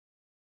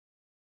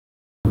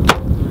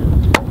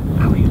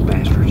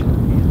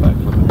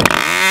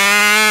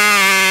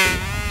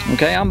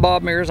Okay, I'm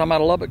Bob Mears. I'm out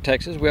of Lubbock,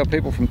 Texas. We have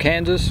people from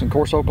Kansas and, of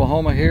course,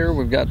 Oklahoma here.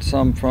 We've got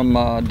some from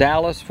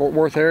Dallas, Fort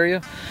Worth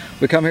area.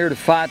 We come here to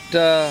fight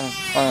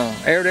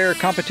air-to-air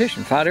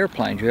competition, fight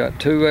airplanes. You got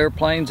two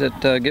airplanes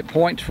that get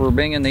points for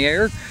being in the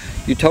air.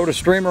 You tote a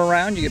streamer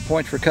around, you get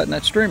points for cutting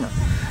that streamer.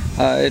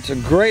 It's a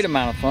great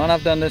amount of fun.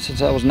 I've done this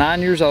since I was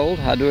 9 years old.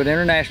 I do it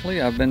internationally.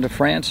 I've been to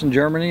France and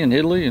Germany and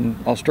Italy and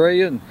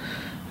Australia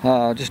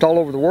and just all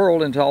over the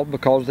world, and it's all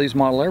because of these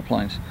model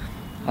airplanes.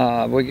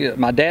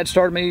 My dad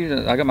started me.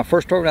 I got my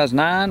first stroke when I was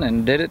 9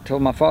 and did it till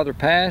my father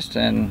passed,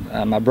 and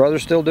my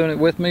brother's still doing it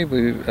with me.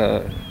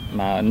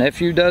 My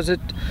nephew does it.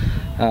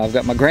 I've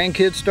got my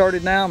grandkids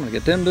started now. I'm gonna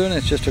get them doing it.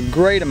 It's just a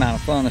great amount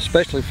of fun,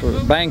 especially for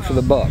bang for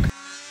the buck.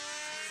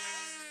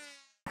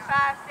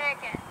 5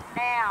 seconds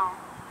now.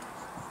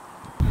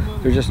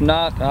 There's just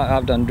not.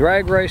 I've done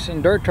drag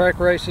racing, dirt track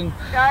racing,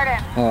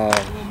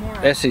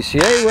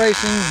 SCCA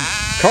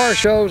racing, car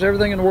shows,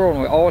 everything in the world,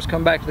 and we always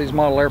come back to these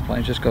model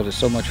airplanes just because it's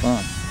so much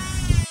fun.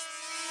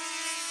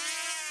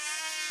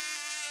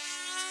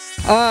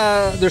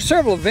 There's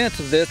several events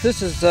of this.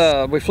 This is,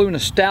 we flew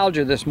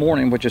Nostalgia this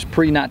morning, which is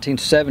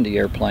pre-1970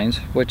 airplanes,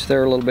 which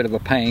they're a little bit of a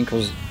pain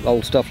because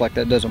old stuff like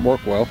that doesn't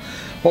work well.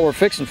 What we're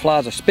fixing to fly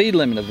is a speed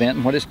limit event,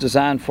 and what it's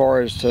designed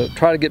for is to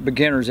try to get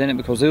beginners in it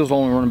because those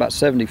only run about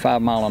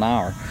 75 miles an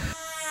hour.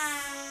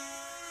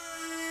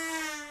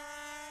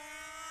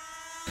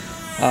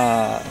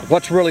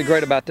 What's really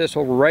great about this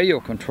over radio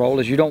control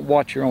is you don't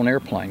watch your own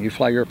airplane. You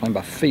fly your airplane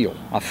by feel.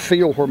 I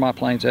feel where my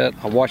plane's at.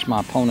 I watch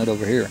my opponent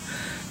over here,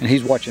 and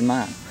he's watching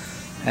mine.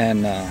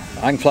 And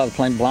I can fly the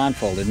plane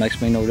blindfolded. It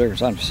makes me no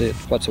difference. I don't see it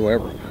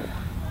whatsoever.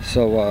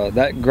 So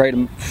that great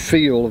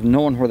feel of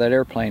knowing where that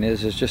airplane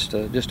is just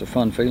a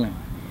fun feeling.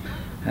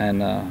 And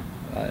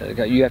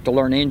you have to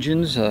learn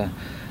engines,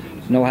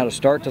 know how to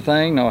start the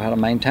thing, know how to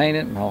maintain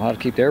it, know how to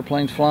keep the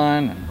airplanes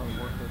flying,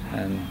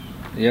 and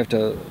you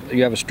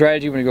have a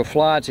strategy when you go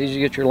fly. It's easy to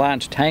get your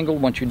lines tangled.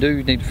 Once you do,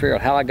 you need to figure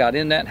out how I got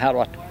in that, how do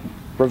I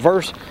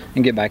reverse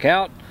and get back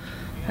out,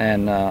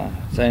 and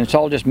it's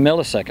all just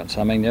milliseconds.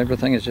 I mean,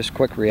 everything is just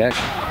quick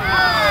reaction.